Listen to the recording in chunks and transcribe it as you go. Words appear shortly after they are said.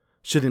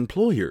Should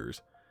employers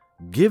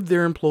give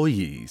their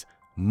employees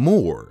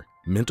more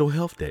mental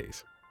health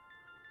days?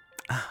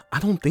 I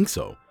don't think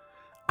so.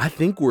 I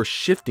think we're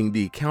shifting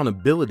the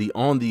accountability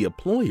on the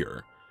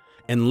employer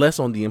and less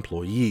on the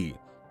employee.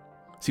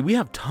 See, we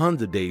have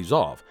tons of days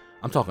off.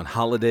 I'm talking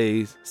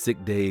holidays,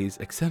 sick days,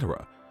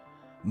 etc.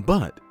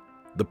 But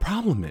the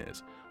problem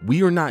is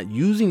we are not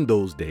using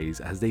those days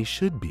as they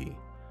should be.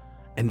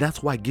 And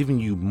that's why giving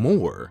you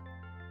more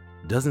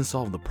doesn't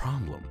solve the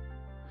problem.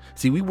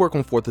 See, we work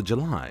on 4th of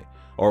July,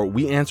 or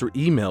we answer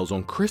emails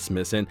on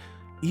Christmas, and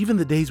even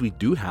the days we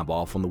do have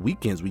off on the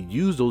weekends, we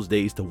use those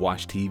days to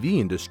watch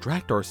TV and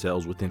distract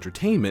ourselves with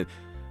entertainment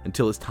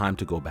until it's time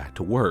to go back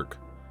to work.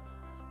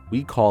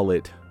 We call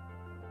it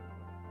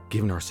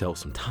giving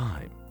ourselves some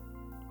time,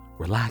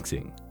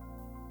 relaxing,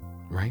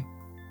 right?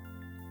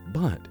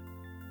 But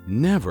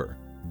never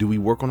do we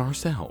work on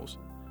ourselves.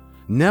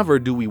 Never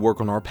do we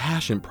work on our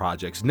passion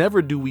projects.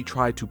 Never do we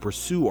try to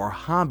pursue our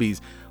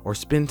hobbies or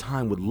spend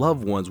time with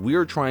loved ones. We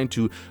are trying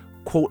to,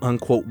 quote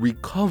unquote,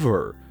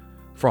 recover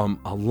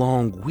from a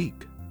long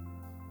week.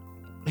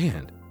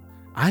 And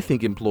I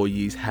think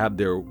employees have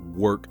their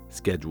work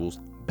schedules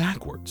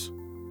backwards.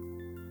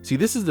 See,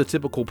 this is the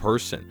typical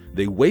person.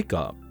 They wake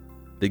up,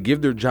 they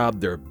give their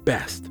job their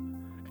best,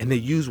 and they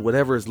use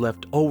whatever is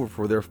left over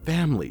for their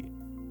family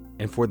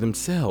and for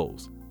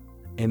themselves.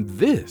 And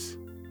this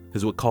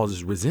is what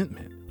causes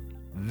resentment.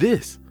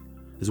 This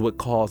is what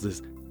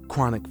causes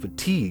chronic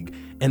fatigue,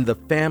 and the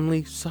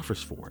family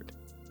suffers for it.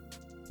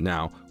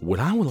 Now, what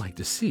I would like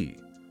to see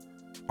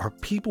are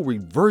people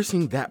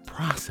reversing that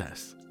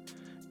process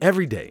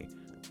every day.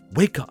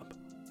 Wake up.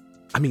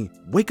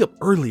 Wake up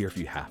earlier if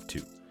you have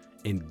to,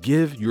 and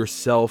give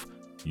yourself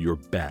your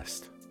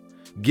best.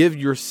 Give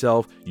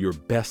yourself your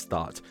best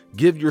thoughts.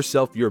 Give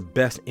yourself your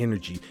best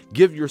energy.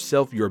 Give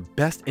yourself your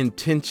best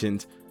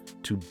intentions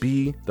to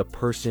be the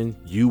person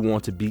you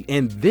want to be,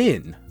 and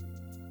then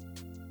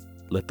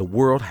let the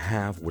world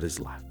have what is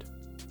left.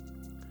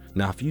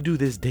 Now, if you do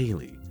this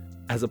daily,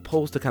 as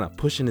opposed to kind of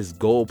pushing this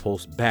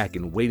goalpost back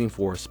and waiting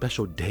for a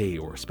special day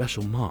or a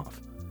special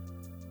month,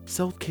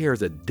 self-care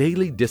is a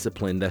daily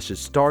discipline that should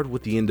start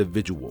with the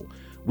individual.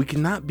 We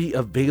cannot be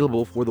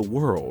available for the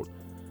world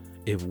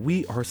if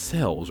we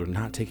ourselves are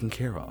not taken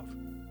care of.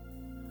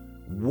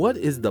 What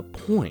is the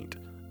point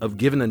of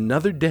giving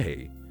another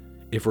day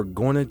if we're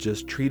going to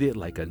just treat it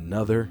like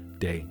another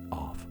day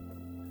off?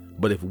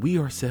 But if we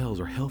ourselves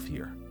are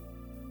healthier,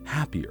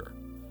 happier,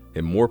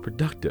 and more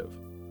productive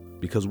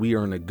because we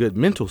are in a good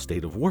mental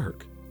state of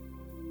work,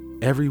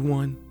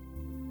 everyone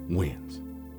wins.